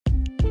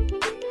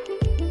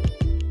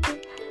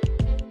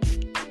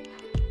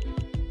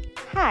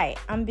Hi,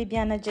 I'm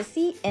Bibiana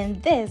Jesse,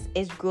 and this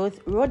is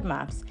Growth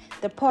Roadmaps,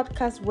 the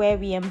podcast where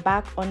we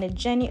embark on a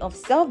journey of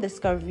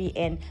self-discovery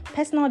and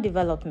personal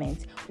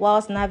development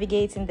whilst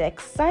navigating the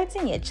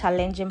exciting yet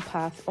challenging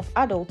path of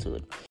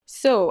adulthood.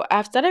 So,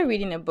 I've started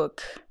reading a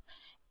book,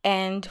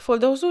 and for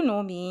those who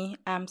know me,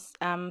 I'm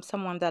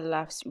someone that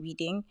loves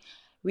reading.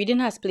 Reading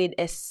has played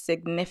a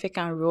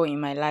significant role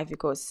in my life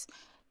because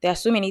there are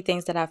so many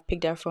things that I've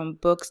picked up from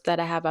books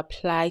that I have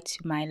applied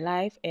to my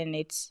life, and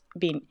it's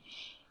been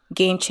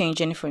game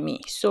changing for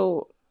me.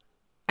 So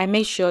I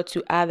make sure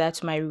to add that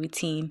to my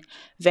routine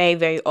very,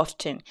 very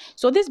often.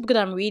 So this book that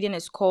I'm reading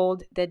is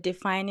called The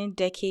Defining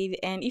Decade.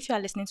 And if you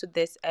are listening to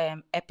this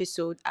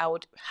episode, I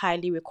would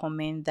highly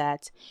recommend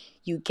that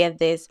you get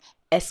this,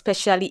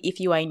 especially if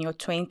you are in your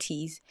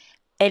 20s,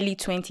 early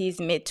 20s,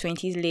 mid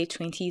 20s, late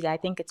 20s. I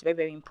think it's very,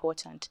 very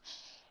important.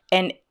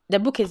 And the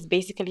book is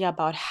basically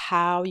about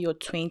how your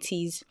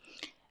 20s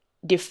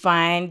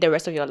define the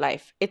rest of your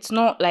life. It's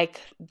not like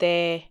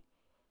the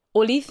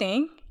only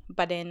thing,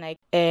 but then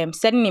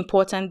certain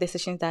important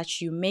decisions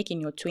that you make in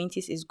your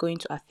 20s is going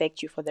to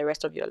affect you for the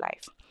rest of your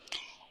life.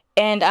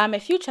 And I'm a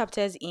few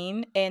chapters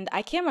in, and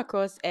I came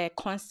across a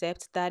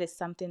concept that is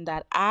something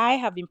that I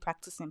have been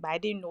practicing, but I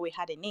didn't know it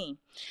had a name.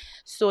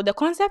 So the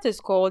concept is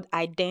called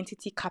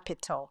identity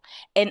capital.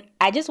 And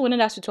I just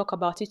wanted us to talk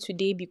about it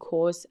today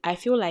because I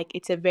feel like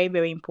it's a very,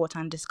 very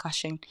important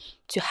discussion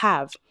to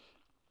have.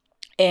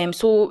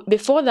 So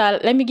before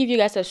that, let me give you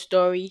guys a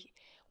story.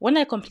 When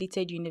I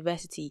completed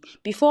university,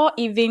 before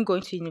even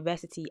going to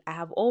university, I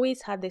have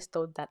always had this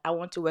thought that I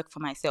want to work for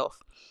myself.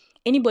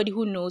 Anybody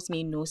who knows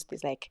me knows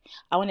this. Like,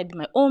 I want to be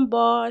my own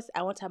boss.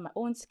 I want to have my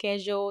own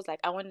schedules. Like,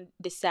 I want to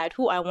decide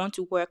who I want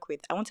to work with.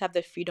 I want to have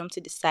the freedom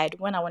to decide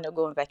when I want to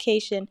go on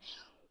vacation,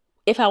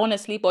 if I want to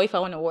sleep or if I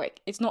want to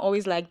work. It's not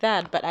always like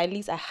that, but at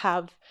least I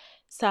have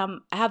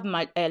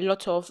a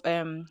lot of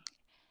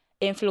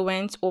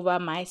influence over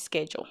my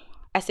schedule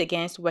as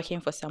against working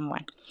for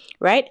someone,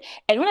 right?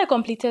 And when I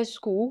completed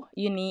school,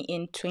 uni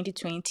in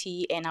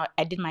 2020, and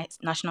I did my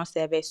national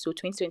service, so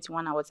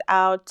 2021 I was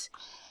out,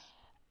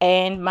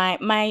 and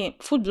my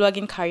food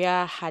blogging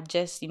career had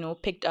just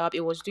picked up.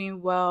 It was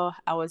doing well.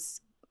 I was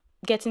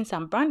getting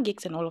some brand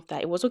gigs and all of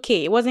that. It was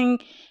okay. It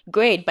wasn't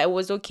great, but it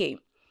was okay.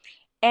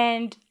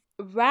 And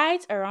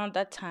right around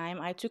that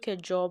time, I took a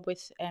job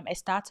with a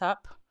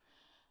startup,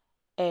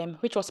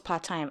 which was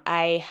part-time.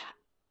 I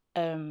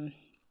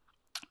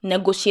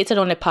negotiated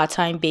on a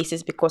part-time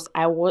basis because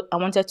I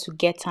wanted to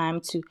get time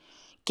to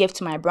give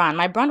to my brand.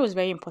 My brand was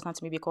very important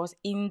to me because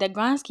in the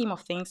grand scheme of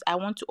things, I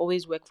want to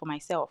always work for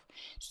myself.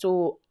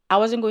 So I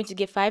wasn't going to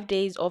give 5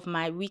 days of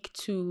my week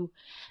to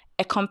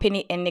a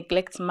company and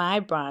neglect my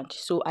brand.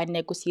 So I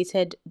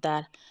negotiated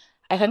that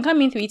I can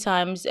come in 3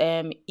 times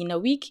in a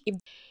week.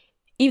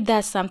 If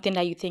that's something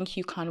that you think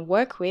you can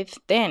work with,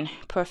 then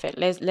perfect.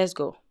 Let's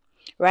go.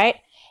 Right?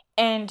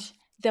 And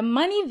the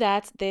money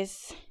that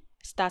this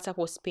startup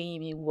was paying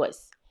me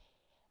was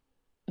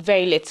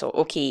very little.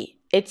 Okay.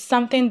 It's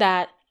something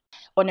that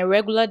on a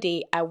regular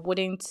day I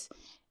wouldn't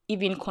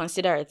even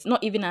consider it.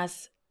 Not even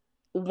as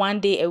 1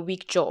 day a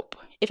week job.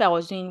 If I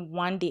was doing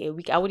 1 day a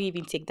week, I wouldn't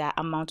even take that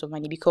amount of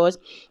money because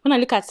when I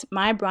look at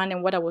my brand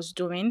and what I was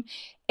doing,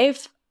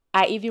 if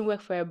I even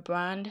work for a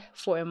brand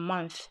for a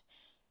month,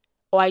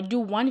 or I do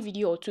 1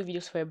 video or 2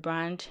 videos for a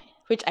brand,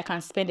 which I can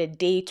spend a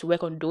day to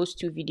work on those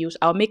 2 videos,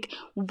 I'll make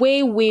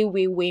way, way,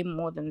 way, way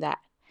more than that.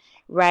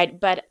 Right?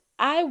 But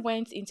I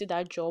went into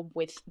that job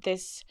with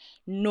this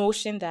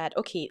notion that,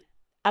 okay,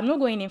 I'm not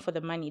going in for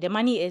the money. The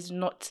money is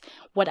not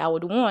what I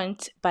would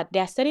want, but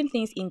there are certain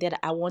things in there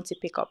that I want to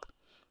pick up.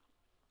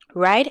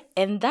 Right?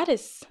 And that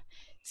is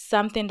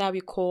something that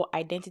we call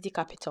identity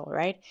capital,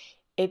 right?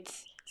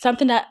 It's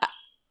something that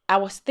I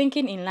was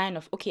thinking in line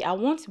of, okay, I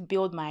want to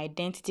build my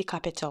identity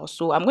capital.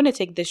 So I'm going to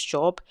take this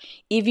job,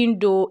 even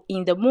though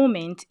in the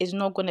moment it's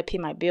not going to pay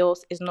my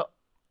bills.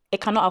 It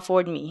cannot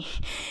afford me.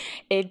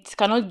 It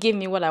cannot give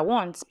me what I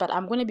want, but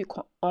I'm going to be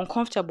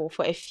uncomfortable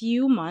for a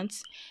few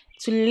months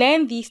to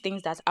learn these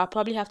things that I'll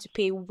probably have to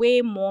pay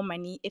way more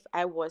money if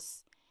I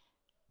was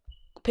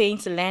paying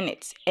to learn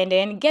it, and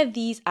then get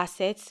these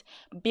assets,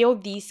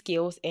 build these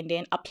skills, and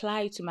then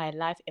apply it to my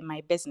life and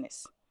my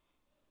business.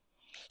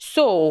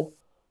 So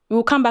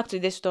we'll come back to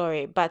this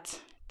story, but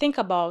think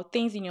about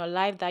things in your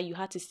life that you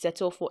had to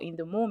settle for in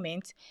the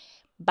moment,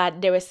 but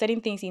there were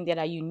certain things in there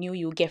that you knew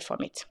you'll get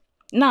from it.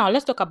 Now,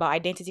 let's talk about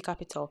identity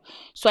capital.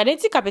 So,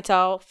 identity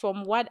capital,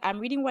 from what I'm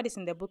reading, what is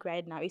in the book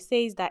right now, it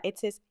says that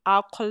it is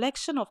our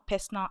collection of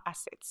personal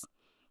assets,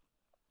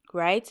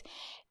 right?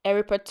 A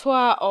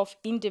repertoire of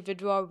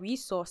individual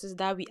resources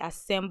that we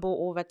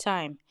assemble over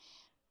time.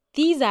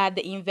 These are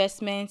the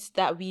investments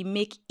that we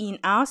make in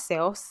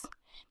ourselves,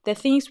 the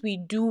things we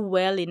do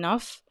well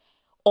enough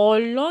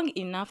or long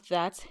enough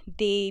that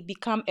they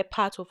become a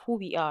part of who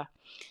we are.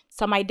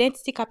 Some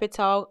identity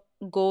capital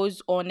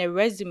goes on a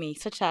resume,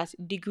 such as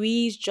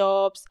degrees,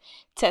 jobs,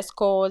 test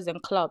scores,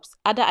 and clubs.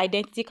 Other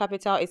identity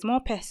capital is more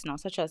personal,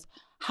 such as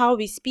how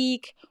we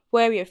speak,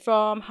 where we're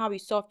from, how we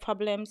solve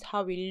problems,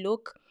 how we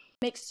look.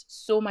 Makes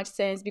so much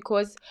sense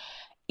because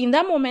in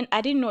that moment,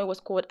 I didn't know it was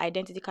called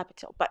identity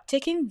capital. But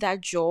taking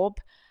that job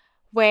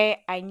where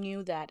I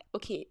knew that,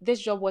 okay, this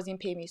job wasn't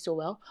paying me so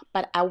well,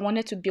 but I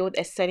wanted to build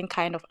a certain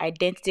kind of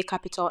identity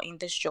capital in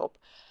this job.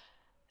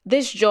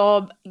 This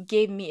job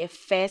gave me a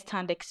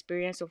first-hand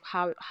experience of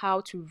how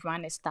to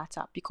run a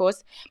startup,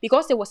 because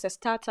it was a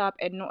startup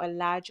and not a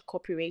large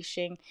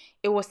corporation.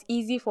 It was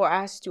easy for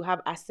us to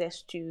have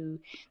access to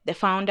the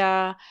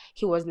founder.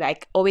 He was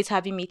like always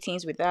having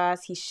meetings with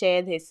us. He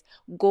shared his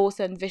goals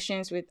and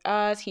visions with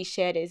us. He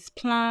shared his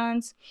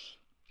plans,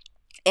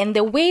 and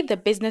the way the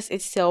business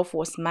itself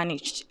was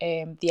managed,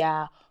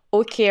 their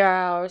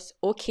OKRs,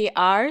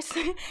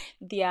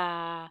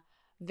 their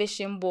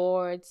vision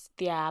boards,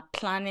 their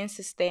planning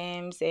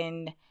systems,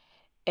 and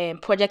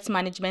project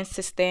management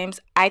systems.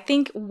 I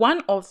think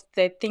one of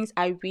the things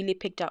I really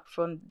picked up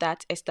from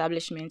that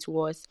establishment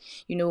was,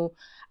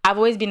 I've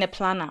always been a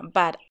planner,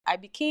 but I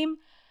became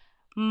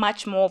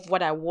much more of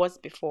what I was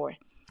before.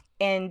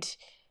 And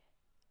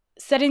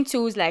certain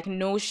tools like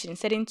Notion,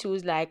 certain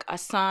tools like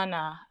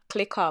Asana,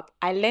 ClickUp,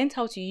 I learned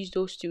how to use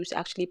those tools to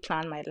actually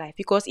plan my life.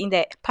 Because in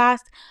the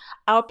past,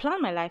 I'll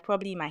plan my life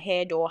probably in my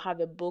head, or have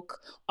a book,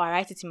 or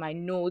write it in my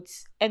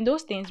notes, and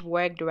those things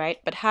worked, right?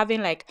 But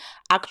having like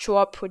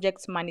actual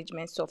project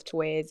management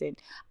softwares and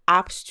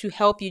apps to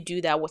help you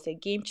do that was a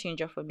game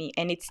changer for me,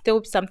 and it's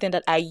still something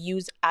that I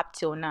use up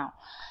till now.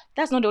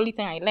 That's not the only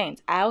thing I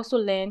learned. I also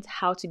learned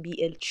how to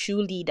be a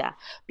true leader,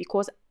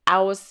 because I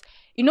was,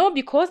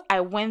 because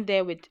I went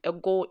there with a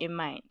goal in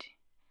mind,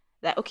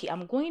 that, okay,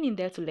 I'm going in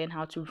there to learn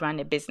how to run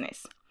a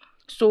business.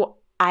 So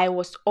I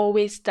was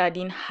always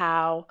studying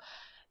how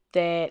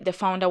the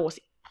founder was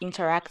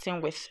interacting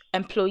with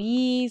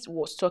employees,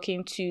 was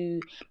talking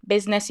to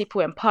business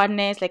people and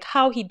partners, like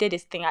how he did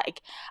his thing.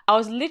 Like, I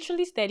was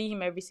literally studying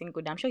him every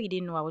single day. I'm sure he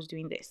didn't know I was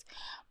doing this,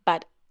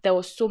 but there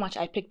was so much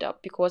I picked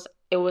up because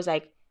it was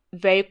like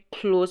very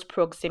close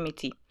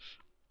proximity.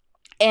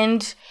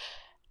 And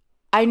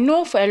I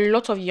know for a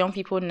lot of young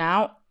people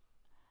now,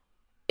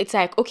 it's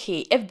like, okay,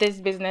 if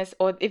this business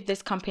or if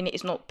this company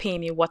is not paying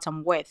me what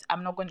I'm worth,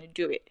 I'm not going to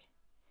do it.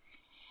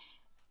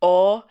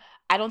 Or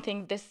I don't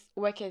think this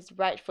work is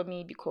right for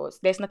me because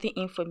there's nothing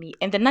in for me.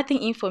 And the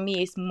nothing in for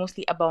me is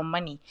mostly about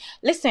money.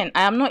 Listen,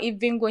 I am not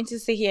even going to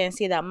sit here and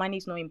say that money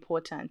is not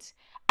important.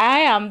 I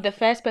am the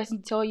first person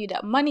to tell you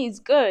that money is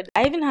good.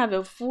 I even have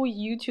a full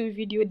YouTube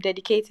video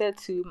dedicated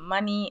to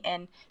money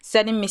and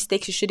certain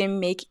mistakes you shouldn't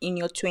make in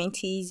your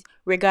 20s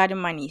regarding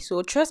money.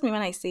 So trust me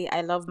when I say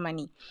I love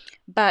money.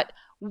 But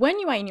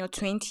when you are in your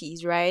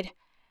 20s, right,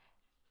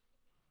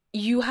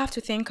 you have to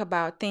think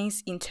about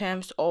things in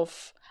terms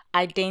of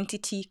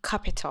identity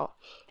capital.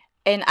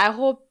 And I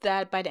hope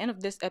that by the end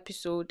of this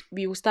episode,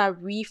 we will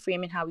start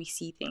reframing how we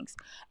see things.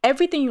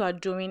 Everything you are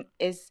doing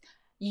is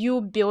you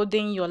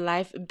building your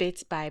life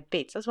bit by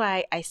bit. That's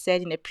why I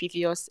said in a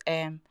previous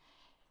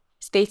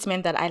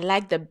statement that I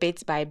like the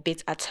bit by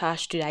bit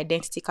attached to the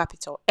identity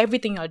capital.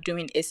 Everything you're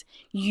doing is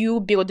you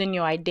building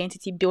your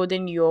identity,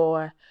 building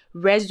your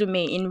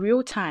resume in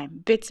real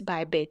time, bit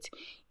by bit.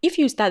 If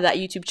you start that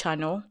YouTube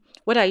channel,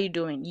 what are you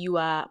doing? You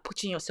are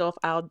putting yourself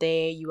out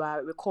there, you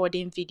are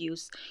recording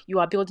videos, you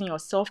are building your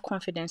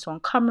self-confidence on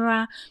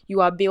camera,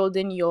 you are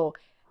building your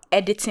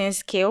editing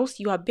skills,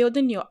 you are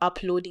building your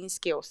uploading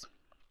skills,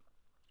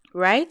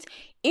 right?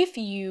 If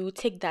you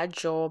take that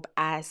job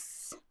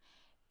as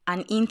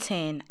an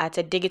intern at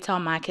a digital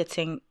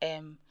marketing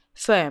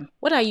firm,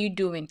 what are you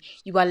doing?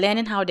 You are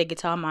learning how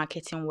digital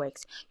marketing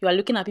works. You are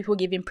looking at people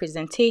giving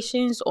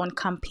presentations on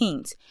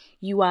campaigns.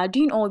 You are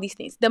doing all these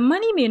things. The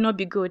money may not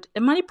be good.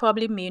 The money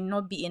probably may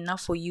not be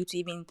enough for you to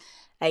even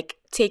like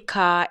take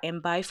car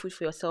and buy food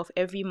for yourself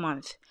every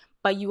month.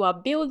 But you are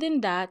building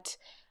that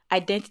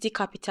identity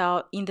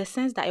capital in the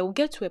sense that it will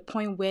get to a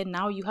point where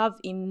now you have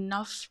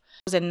enough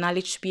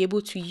knowledge to be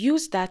able to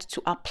use that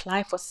to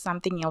apply for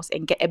something else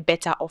and get a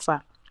better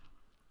offer.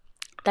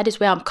 That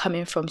is where I'm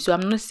coming from. So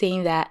I'm not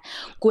saying that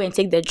go and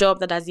take the job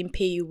that doesn't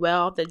pay you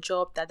well, the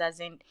job that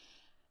doesn't,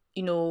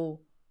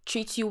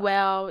 treat you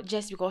well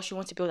just because you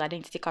want to build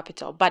identity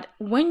capital. But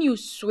when you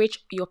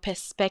switch your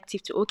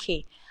perspective to,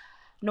 okay,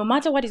 no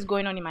matter what is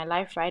going on in my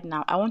life right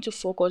now, I want to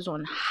focus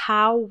on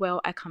how well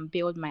I can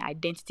build my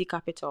identity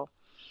capital.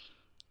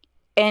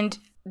 And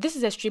this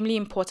is extremely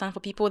important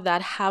for people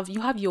that you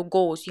have your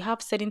goals, you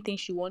have certain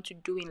things you want to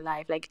do in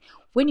life. Like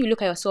when you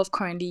look at yourself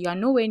currently, you are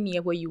nowhere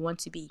near where you want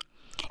to be,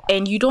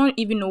 and you don't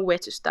even know where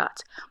to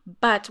start.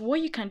 But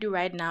what you can do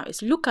right now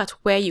is look at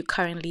where you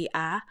currently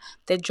are,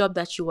 the job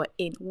that you are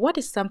in. What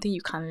is something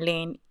you can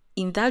learn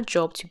in that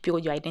job to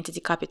build your identity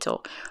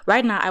capital?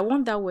 Right now, I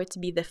want that word to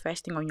be the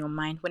first thing on your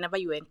mind whenever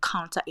you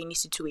encounter any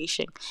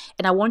situation.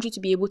 And I want you to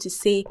be able to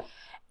say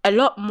a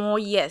lot more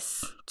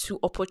yes to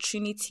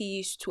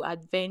opportunities, to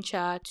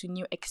adventure, to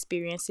new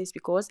experiences,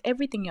 because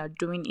everything you're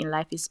doing in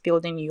life is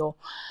building your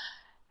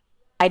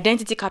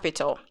identity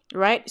capital,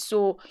 right?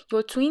 So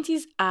your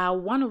 20s are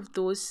one of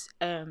those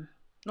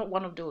not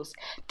one of those.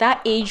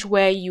 That age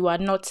where you are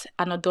not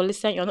an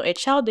adolescent, you're not a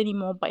child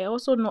anymore, but you're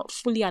also not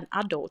fully an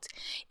adult.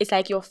 It's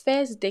like your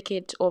first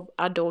decade of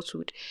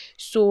adulthood.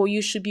 So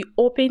you should be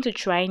open to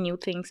try new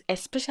things,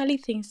 especially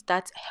things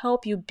that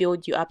help you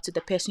build you up to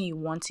the person you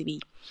want to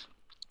be.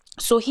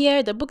 So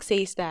here the book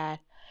says that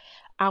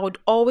I would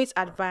always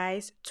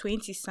advise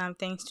 20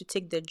 somethings to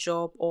take the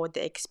job or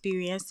the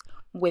experience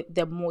with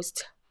the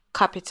most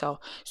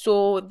capital.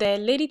 So the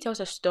lady tells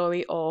a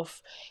story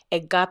of a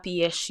gap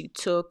year she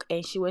took,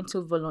 and she went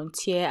to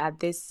volunteer at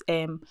this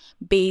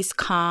base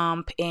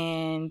camp.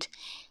 And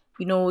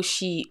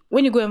she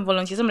when you go and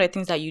volunteer, some of the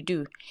things that you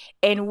do.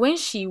 And when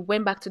she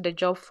went back to the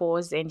job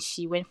force and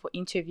she went for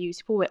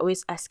interviews, people were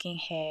always asking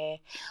her,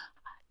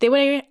 they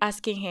weren't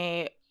asking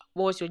her,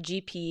 what was your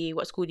GPA?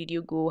 What school did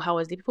you go? How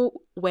was it?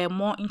 People were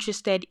more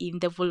interested in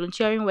the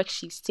volunteering work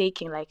she's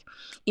taking. Like,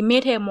 it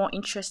made her more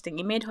interesting.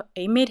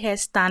 It made her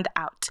stand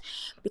out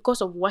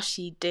because of what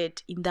she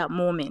did in that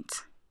moment.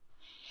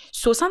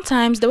 So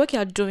sometimes the work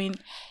you're doing,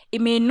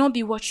 it may not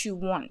be what you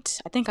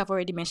want. I think I've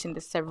already mentioned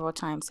this several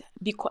times.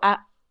 Because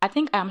I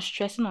think I'm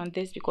stressing on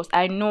this because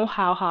I know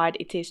how hard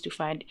it is to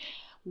find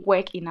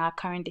work in our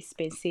current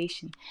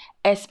dispensation,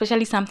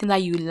 especially something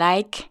that you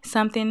like,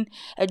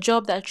 a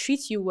job that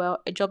treats you well,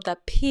 a job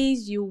that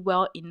pays you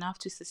well enough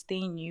to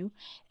sustain you,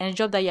 and a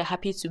job that you're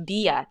happy to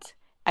be at.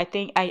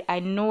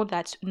 I know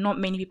that not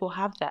many people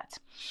have that.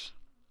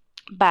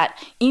 But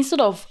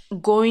instead of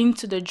going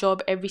to the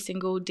job every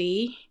single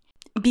day,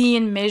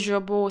 being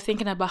miserable,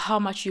 thinking about how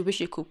much you wish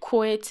you could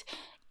quit,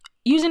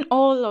 using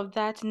all of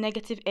that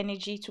negative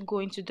energy to go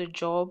into the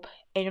job,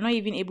 and you're not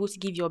even able to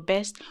give your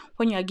best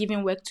when you are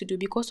given work to do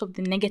because of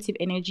the negative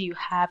energy you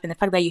have and the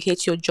fact that you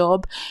hate your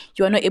job,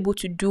 you are not able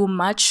to do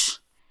much.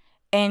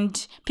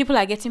 And people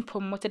are getting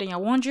promoted and you're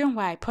wondering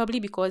why. Probably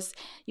because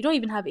you don't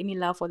even have any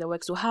love for the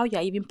work. So how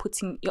you're even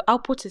putting your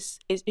output is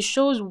it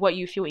shows what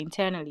you feel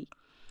internally.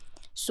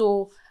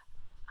 So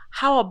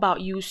how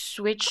about you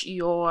switch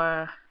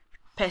your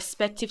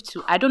perspective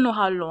to, I don't know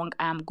how long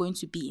I am going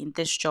to be in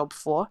this job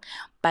for,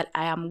 but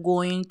I am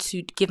going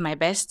to give my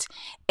best,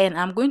 and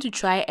I'm going to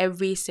try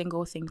every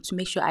single thing to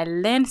make sure I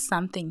learn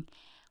something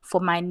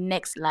for my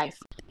next life.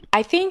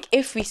 I think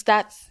if we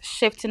start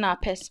shifting our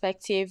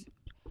perspective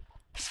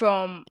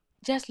from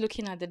just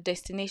looking at the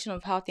destination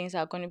of how things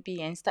are going to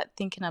be and start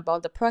thinking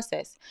about the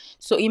process.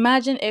 So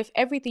imagine if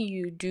everything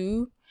you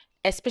do,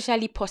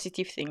 especially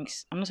positive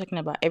things, I'm not talking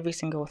about every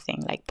single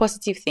thing, like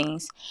positive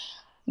things,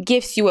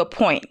 gives you a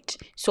point.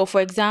 So, for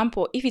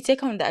example, if you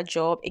take on that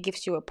job, it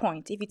gives you a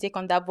point. If you take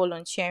on that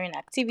volunteering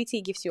activity,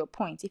 it gives you a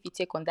point. If you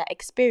take on that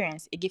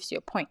experience, it gives you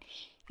a point.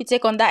 If you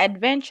take on that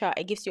adventure,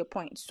 it gives you a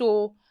point.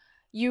 So,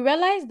 you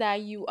realize that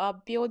you are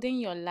building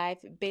your life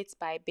bit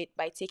by bit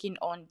by taking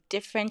on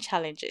different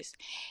challenges.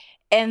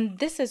 And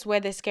this is where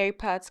the scary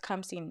part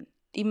comes in.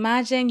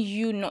 Imagine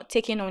you not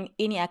taking on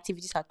any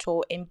activities at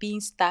all and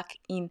being stuck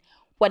in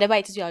whatever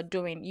it is you are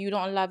doing. You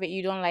don't love it,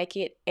 you don't like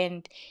it,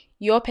 and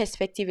your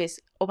perspective is,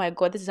 oh my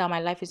God, this is how my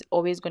life is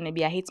always going to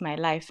be. I hate my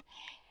life.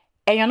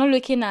 And you're not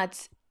looking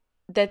at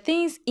the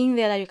things in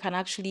there that you can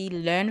actually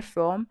learn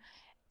from,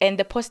 and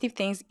the positive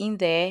things in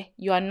there.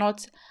 You are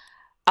not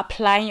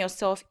applying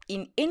yourself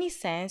in any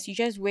sense. You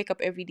just wake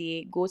up every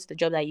day, go to the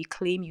job that you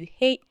claim you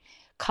hate,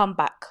 come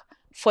back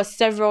for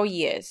several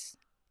years.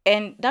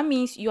 And that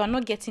means you are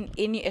not getting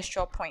any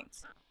extra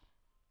points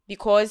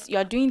because you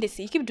are doing this,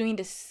 you keep doing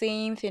the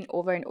same thing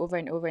over and over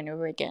and over and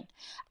over again.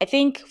 I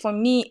think for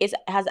me, it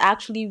has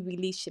actually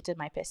really shifted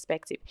my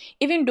perspective.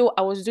 Even though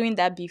I was doing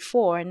that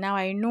before, now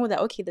I know that,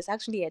 okay, there's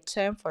actually a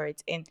term for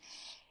it. And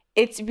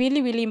it's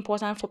really, really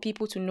important for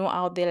people to know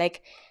out there,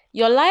 like,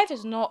 your life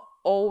is not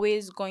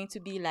always going to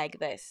be like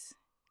this.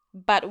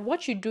 But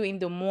what you do in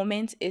the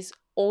moment is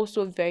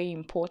also very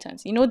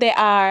important.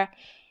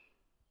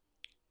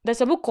 There's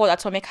a book called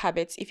Atomic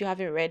Habits. If you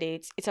haven't read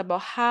it, it's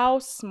about how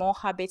small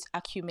habits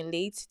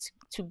accumulate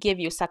to give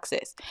you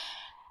success.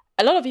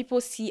 A lot of people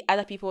see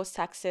other people's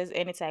success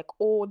and it's like,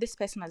 oh, this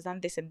person has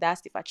done this and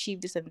that, they've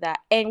achieved this and that.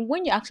 And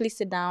when you actually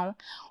sit down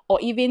or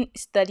even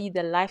study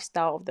the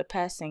lifestyle of the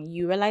person,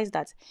 you realize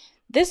that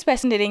this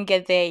person didn't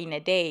get there in a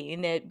day,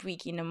 in a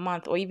week, in a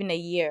month, or even a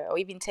year, or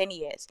even 10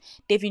 years.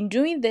 They've been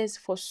doing this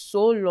for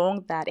so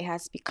long that it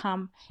has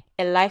become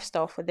a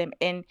lifestyle for them.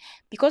 And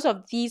because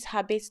of these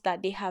habits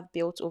that they have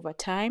built over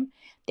time,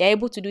 they're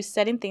able to do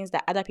certain things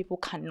that other people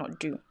cannot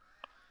do,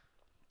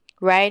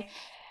 right?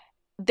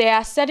 There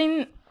are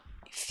certain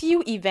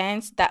few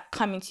events that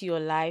come into your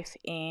life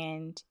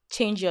and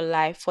change your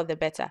life for the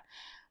better.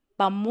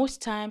 But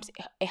most times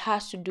it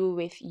has to do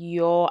with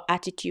your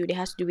attitude. It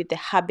has to do with the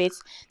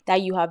habits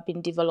that you have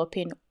been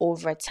developing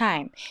over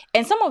time.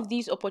 And some of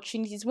these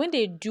opportunities, when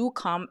they do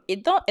come,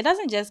 it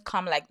doesn't just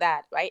come like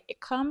that, right?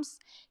 It comes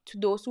to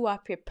those who are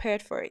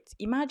prepared for it.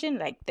 Imagine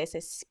like there's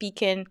a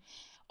speaking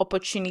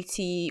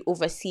opportunity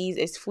overseas,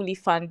 is fully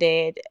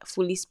funded,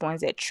 fully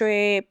sponsored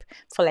trip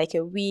for like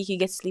a week. You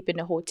get to sleep in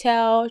a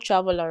hotel,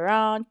 travel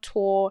around,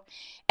 tour.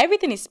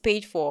 Everything is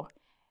paid for.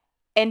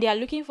 And they are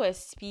looking for a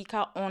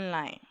speaker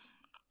online.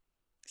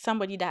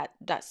 somebody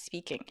that's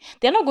speaking.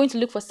 They're not going to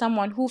look for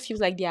someone who feels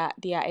like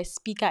they are a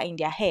speaker in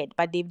their head,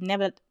 but they've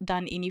never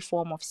done any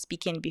form of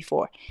speaking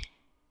before.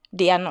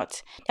 They are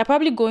not. They're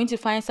probably going to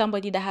find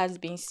somebody that has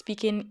been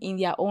speaking in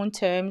their own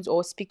terms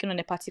or speaking on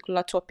a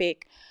particular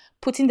topic,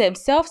 putting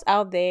themselves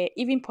out there,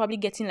 even probably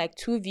getting like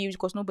 2 views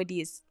because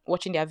nobody is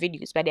watching their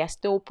videos, but they are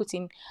still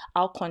putting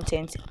our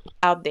content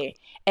out there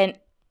and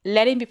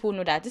letting people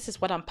know that this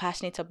is what I'm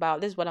passionate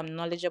about, this is what I'm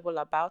knowledgeable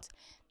about,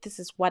 this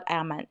is what I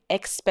am an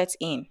expert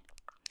in.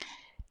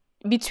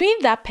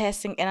 Between that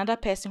person and another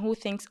person who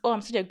thinks, oh,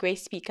 I'm such a great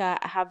speaker,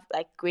 I have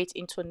like great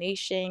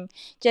intonation,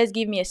 just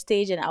give me a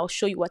stage and I'll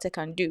show you what I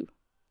can do.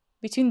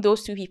 Between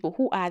those two people,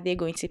 who are they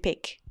going to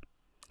pick?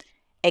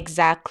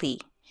 Exactly.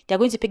 They're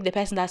going to pick the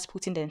person that's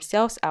putting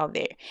themselves out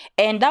there.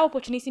 And that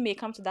opportunity may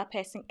come to that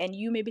person and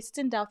you may be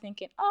sitting down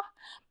thinking, oh,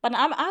 but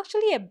I'm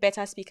actually a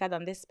better speaker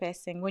than this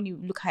person when you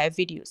look at her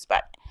videos.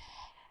 But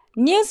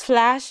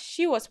newsflash,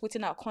 she was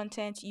putting out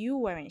content, you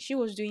weren't. She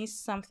was doing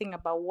something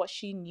about what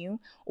she knew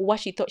or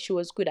what she thought she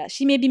was good at.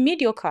 She may be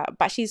mediocre,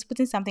 but she's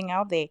putting something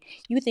out there.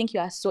 You think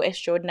you are so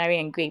extraordinary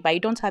and great, but you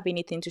don't have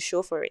anything to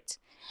show for it.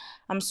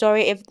 I'm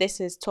sorry if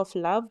this is tough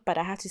love, but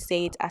I have to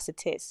say it as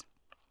it is.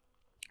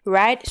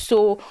 Right?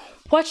 So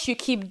what you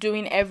keep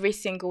doing every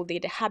single day,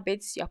 the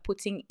habits you're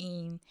putting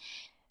in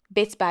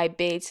bit by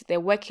bit,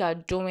 the work you're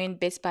doing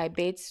bit by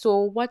bit. So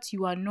what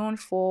you are known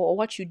for or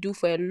what you do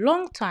for a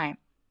long time,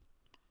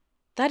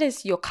 that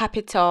is your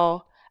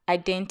capital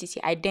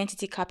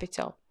identity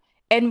capital.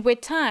 And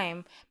with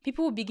time,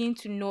 people will begin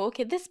to know,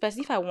 okay, this person,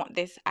 if I want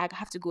this, I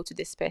have to go to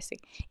this person.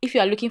 If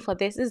you are looking for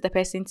this is the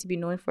person to be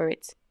known for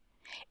it.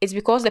 It's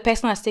because the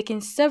person has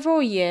taken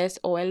several years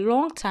or a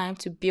long time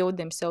to build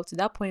themselves to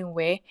that point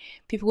where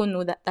people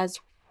know that that's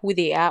who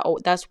they are or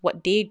that's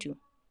what they do.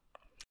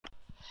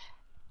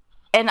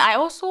 And I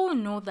also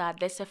know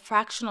that there's a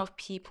fraction of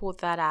people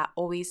that are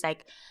always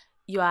like,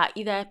 you are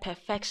either a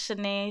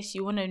perfectionist,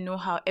 you want to know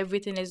how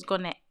everything is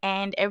going to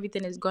end,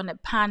 everything is going to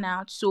pan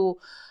out. So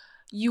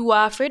you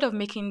are afraid of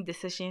making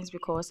decisions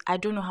because I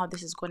don't know how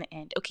this is going to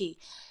end. Okay,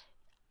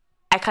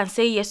 I can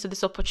say yes to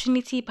this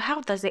opportunity, but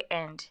how does it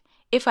end?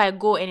 If I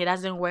go and it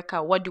doesn't work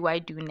out, what do I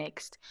do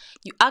next?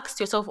 You ask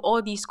yourself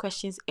all these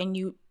questions and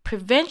you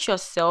prevent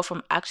yourself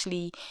from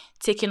actually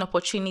taking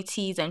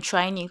opportunities and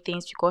trying new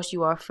things because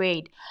you are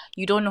afraid.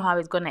 You don't know how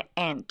it's going to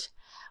end.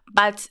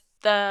 But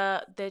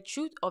the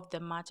truth of the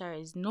matter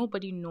is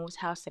nobody knows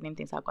how certain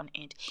things are going to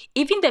end.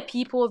 Even the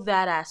people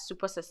that are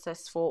super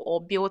successful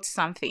or built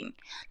something,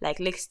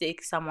 like let's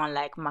take someone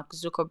like Mark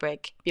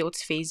Zuckerberg, built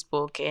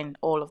Facebook and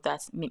all of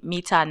that,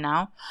 Meta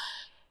now.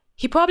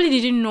 He probably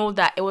didn't know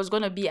that it was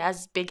going to be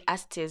as big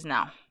as it is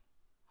now.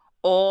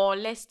 Or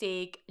let's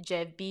take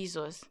Jeff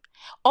Bezos.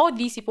 All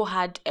these people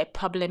had a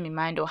problem in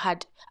mind or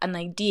had an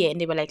idea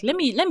and they were like, let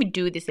me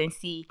do this and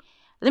see.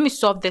 Let me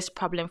solve this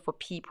problem for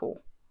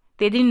people.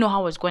 They didn't know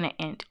how it was going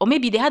to end. Or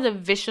maybe they had a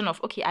vision of,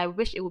 okay, I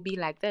wish it would be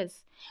like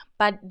this.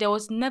 But there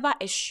was never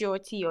a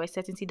surety or a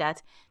certainty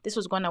that this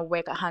was going to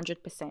work 100%.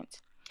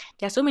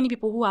 There are so many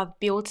people who have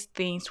built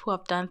things, who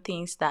have done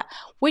things that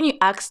when you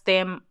ask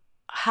them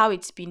how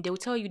it's been, they'll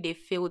tell you they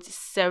failed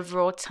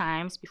several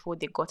times before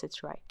they got it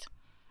right.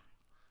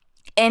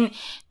 And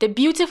the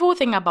beautiful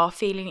thing about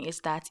failing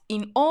is that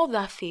in all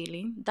that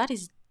failing, that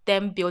is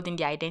them building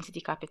their identity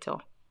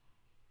capital.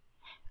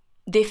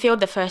 They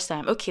failed the first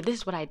time. Okay, this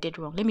is what I did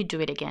wrong. Let me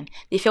do it again.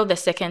 They failed the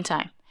second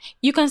time.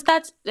 You can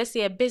start, let's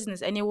say, a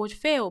business and it would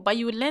fail, but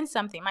you would learn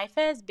something. My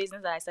first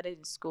business that I started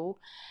in school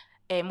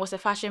was a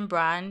fashion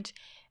brand.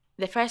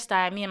 The first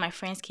time me and my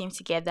friends came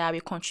together, we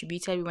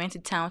contributed, we went to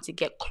town to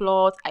get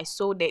clothes, I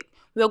sold it.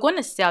 We were going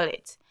to sell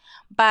it,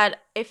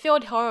 but it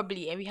failed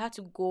horribly and we had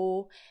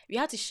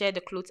to share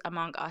the clothes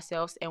among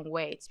ourselves and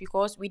wear it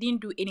because we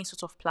didn't do any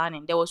sort of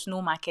planning. There was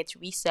no market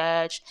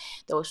research,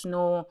 there was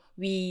no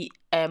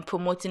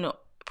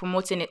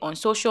promoting it on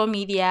social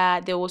media.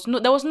 There was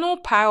no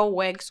prior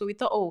work. So we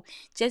thought, oh,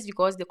 just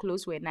because the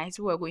clothes were nice,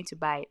 we were going to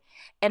buy it.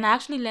 And I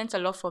actually learned a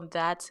lot from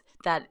that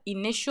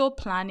initial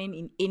planning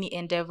in any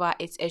endeavor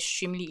is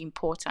extremely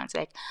important.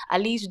 Like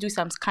at least do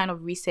some kind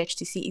of research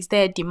to see, is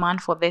there a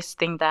demand for this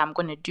thing that I'm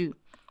going to do?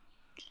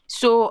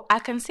 So I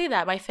can say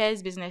that my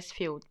first business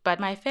failed,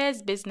 but my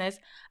first business,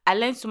 I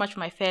learned so much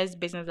from my first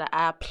business that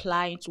I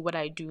apply into what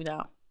I do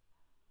now.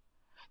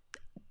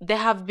 There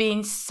have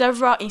been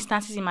several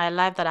instances in my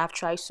life that I've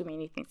tried so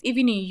many things.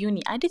 Even in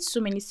uni, I did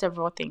so many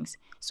different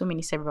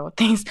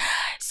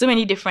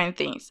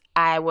things.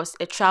 I was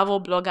a travel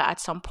blogger at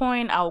some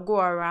point. I'll go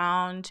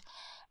around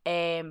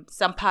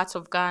some parts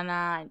of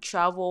Ghana and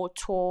travel,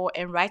 tour,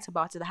 and write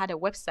about it. I had a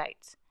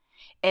website.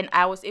 And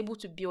I was able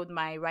to build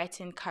my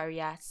writing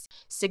career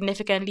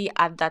significantly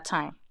at that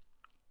time.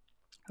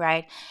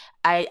 Right,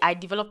 I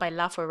developed my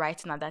love for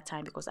writing at that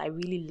time because I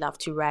really love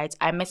to write.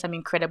 I met some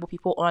incredible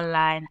people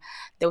online.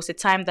 There was a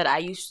time that I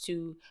used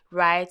to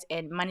write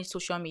and manage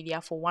social media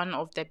for one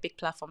of the big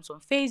platforms on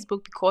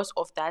Facebook because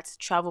of that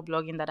travel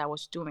blogging that I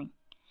was doing.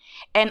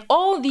 And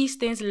all these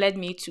things led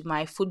me to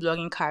my food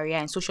blogging career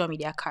and social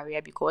media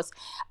career because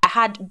I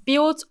had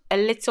built a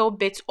little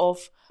bit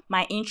of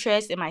my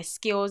interest and my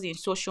skills in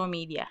social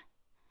media.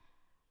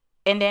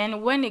 And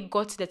then when it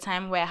got to the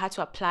time where I had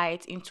to apply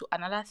it into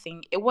another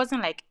thing, it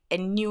wasn't like a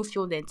new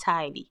field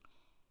entirely.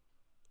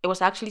 It was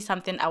actually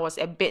something I was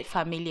a bit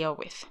familiar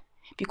with.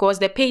 Because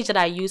the page that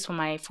I used for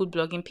my food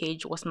blogging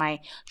page was my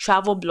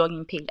travel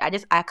blogging page. I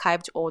just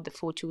archived all the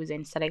photos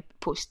and started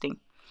posting.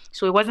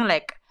 So it wasn't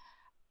like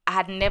I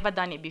had never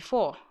done it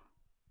before.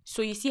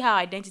 So you see how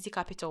identity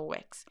capital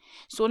works.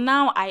 So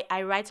now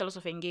I write a lot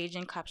of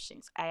engaging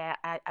captions.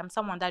 I'm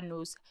someone that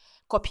knows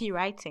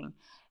copywriting.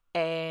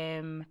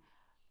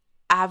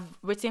 I've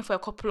written for a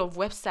couple of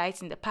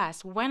websites in the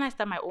past. When I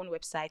start my own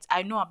website,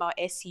 I know about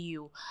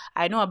SEO.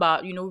 I know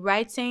about,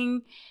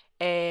 writing,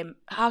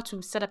 how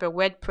to set up a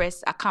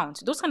WordPress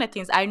account. Those kind of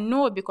things. I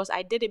know because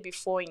I did it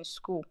before in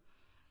school.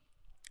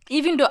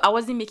 Even though I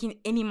wasn't making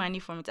any money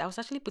from it, I was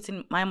actually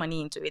putting my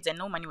money into it and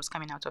no money was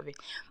coming out of it.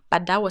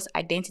 But that was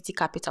identity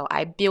capital.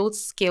 I built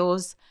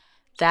skills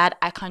that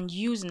I can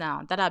use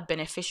now, that are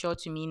beneficial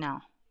to me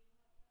now.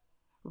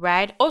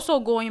 Right? Also,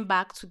 going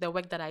back to the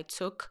work that I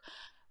took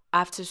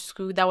after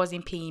school that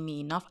wasn't paying me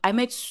enough, I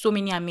met so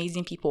many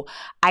amazing people.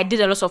 I did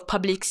a lot of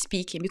public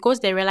speaking because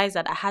they realized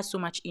that I had so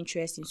much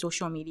interest in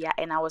social media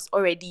and I was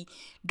already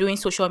doing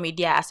social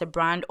media as a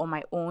brand on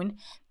my own.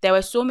 There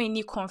were so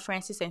many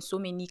conferences and so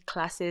many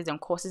classes and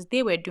courses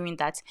they were doing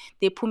that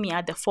they put me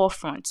at the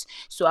forefront.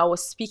 So I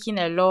was speaking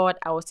a lot.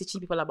 I was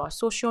teaching people about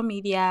social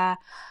media,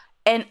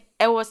 and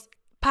it was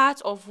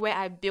part of where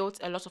I built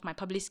a lot of my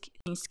public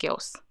speaking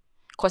skills.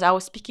 Because I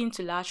was speaking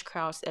to large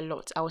crowds a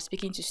lot. I was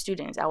speaking to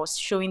students. I was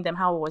showing them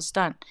how it was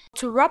done.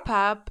 To wrap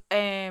up,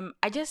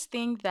 I just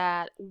think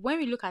that when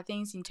we look at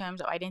things in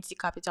terms of identity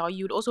capital,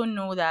 you'd also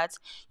know that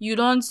you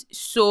don't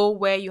sow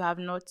where you have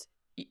not,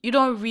 you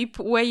don't reap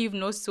where you've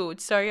not sowed.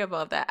 Sorry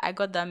about that. I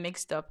got that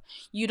mixed up.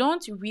 You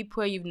don't reap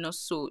where you've not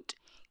sowed.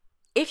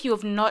 If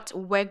you've not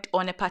worked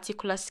on a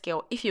particular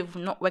skill, if you've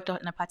not worked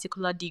on a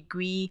particular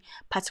degree,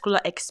 particular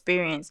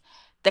experience,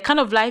 the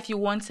kind of life you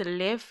want to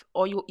live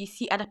or you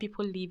see other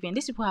people living,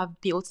 these people have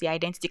built the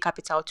identity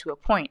capital to a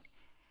point,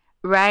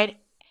 right?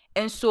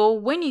 And so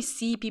when you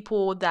see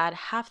people that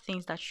have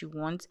things that you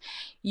want,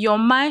 your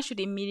mind should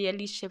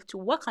immediately shift to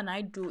what can I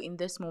do in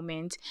this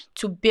moment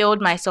to build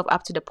myself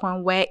up to the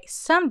point where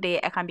someday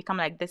I can become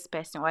like this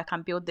person or I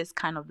can build this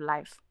kind of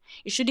life.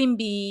 It shouldn't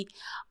be,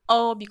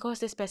 oh, because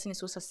this person is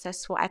so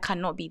successful, I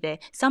cannot be there.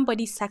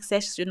 Somebody's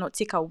success should not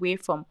take away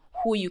from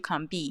who you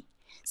can be.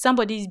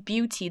 Somebody's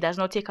beauty does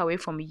not take away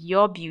from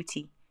your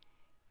beauty.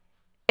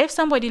 If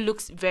somebody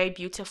looks very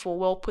beautiful,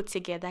 well put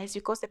together, it's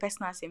because the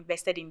person has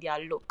invested in their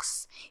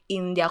looks,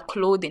 in their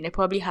clothing. They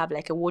probably have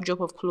like a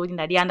wardrobe of clothing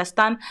that they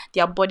understand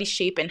their body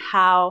shape and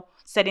how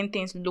certain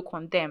things look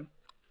on them.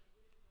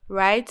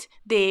 Right?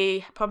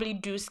 They probably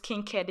do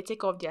skincare. They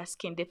take care of their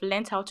skin. They've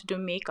learned how to do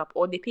makeup,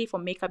 or they pay for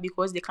makeup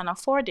because they can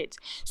afford it.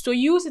 So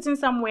you sitting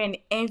somewhere and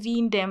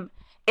envying them,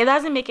 it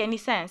doesn't make any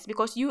sense,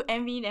 because you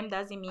envying them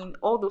doesn't mean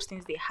all those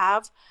things they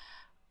have,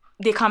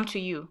 they come to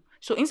you.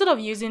 So instead of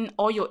using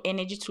all your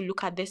energy to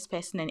look at this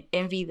person and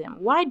envy them,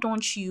 why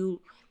don't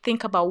you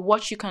think about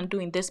what you can do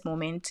in this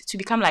moment to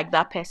become like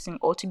that person,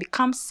 or to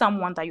become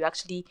someone that you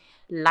actually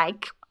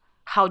like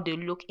how they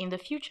look in the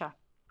future?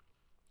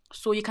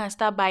 So you can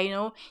start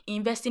by,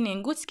 investing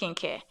in good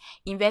skincare,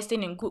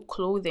 investing in good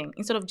clothing.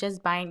 Instead of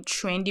just buying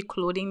trendy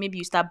clothing, maybe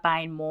you start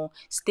buying more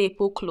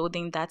staple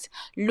clothing that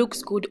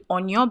looks good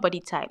on your body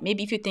type.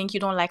 Maybe if you think you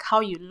don't like how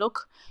you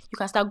look, you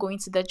can start going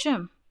to the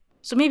gym.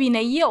 So maybe in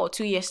a year or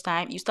 2 years'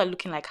 time, you start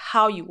looking like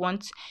how you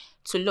want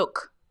to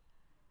look.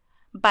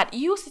 But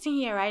you sitting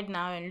here right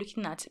now and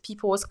looking at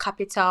people's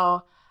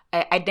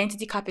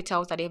identity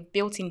capitals that they've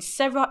built in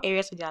several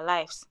areas of their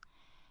lives,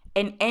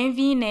 and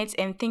envying it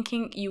and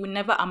thinking you will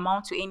never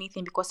amount to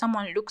anything because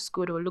someone looks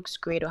good or looks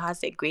great or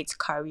has a great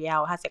career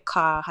or has a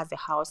car, has a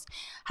house,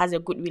 has a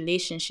good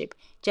relationship.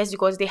 Just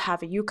because they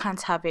have it, you can't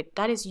have it.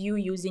 That is you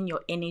using your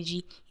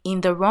energy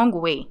in the wrong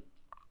way.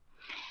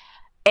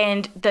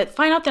 And the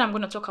final thing I'm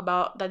going to talk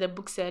about that the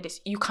book said is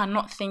you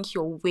cannot think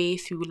your way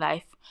through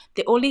life.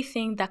 The only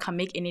thing that can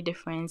make any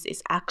difference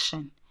is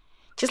action.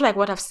 Just like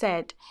what I've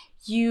said,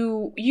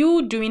 you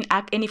doing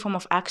any form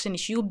of action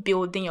is you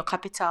building your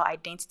capital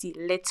identity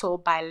little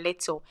by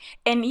little.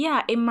 And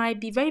yeah, it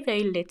might be very,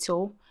 very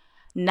little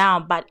now,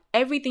 but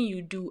everything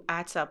you do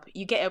adds up.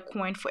 You get a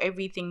coin for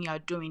everything you are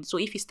doing. So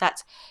if you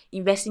start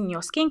investing in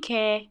your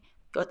skincare,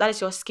 that is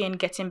your skin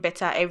getting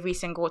better every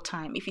single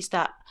time. If you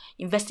start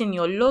investing in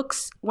your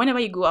looks, whenever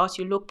you go out,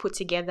 you look put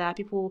together,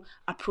 people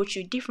approach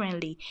you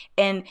differently.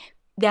 And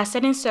there are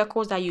certain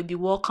circles that you'll be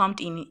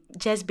welcomed in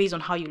just based on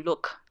how you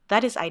look.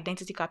 That is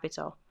identity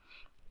capital.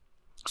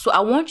 So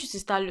I want you to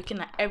start looking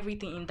at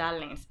everything in that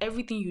lens.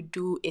 Everything you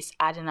do is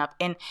adding up.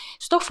 And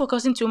stop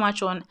focusing too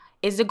much on,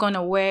 is it going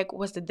to work?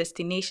 What's the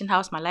destination?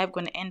 How's my life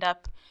going to end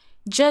up?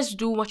 Just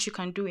do what you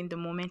can do in the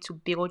moment to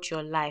build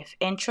your life.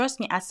 And trust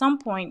me, at some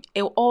point,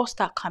 it will all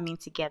start coming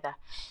together.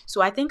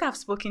 So I think I've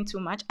spoken too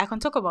much. I can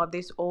talk about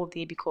this all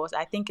day because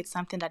I think it's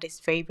something that is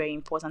very, very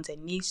important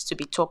and needs to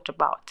be talked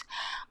about.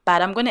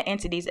 But I'm going to end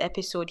today's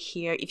episode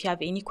here. If you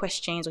have any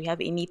questions or you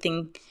have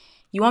anything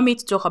you want me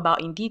to talk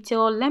about in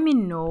detail, let me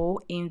know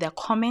in the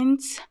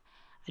comments.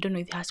 I don't know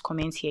if it has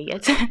comments here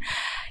yet.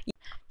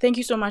 Thank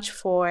you so much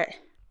for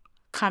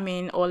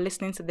coming or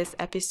listening to this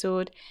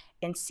episode,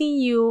 and see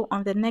you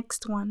on the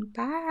next one.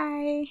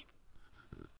 Bye.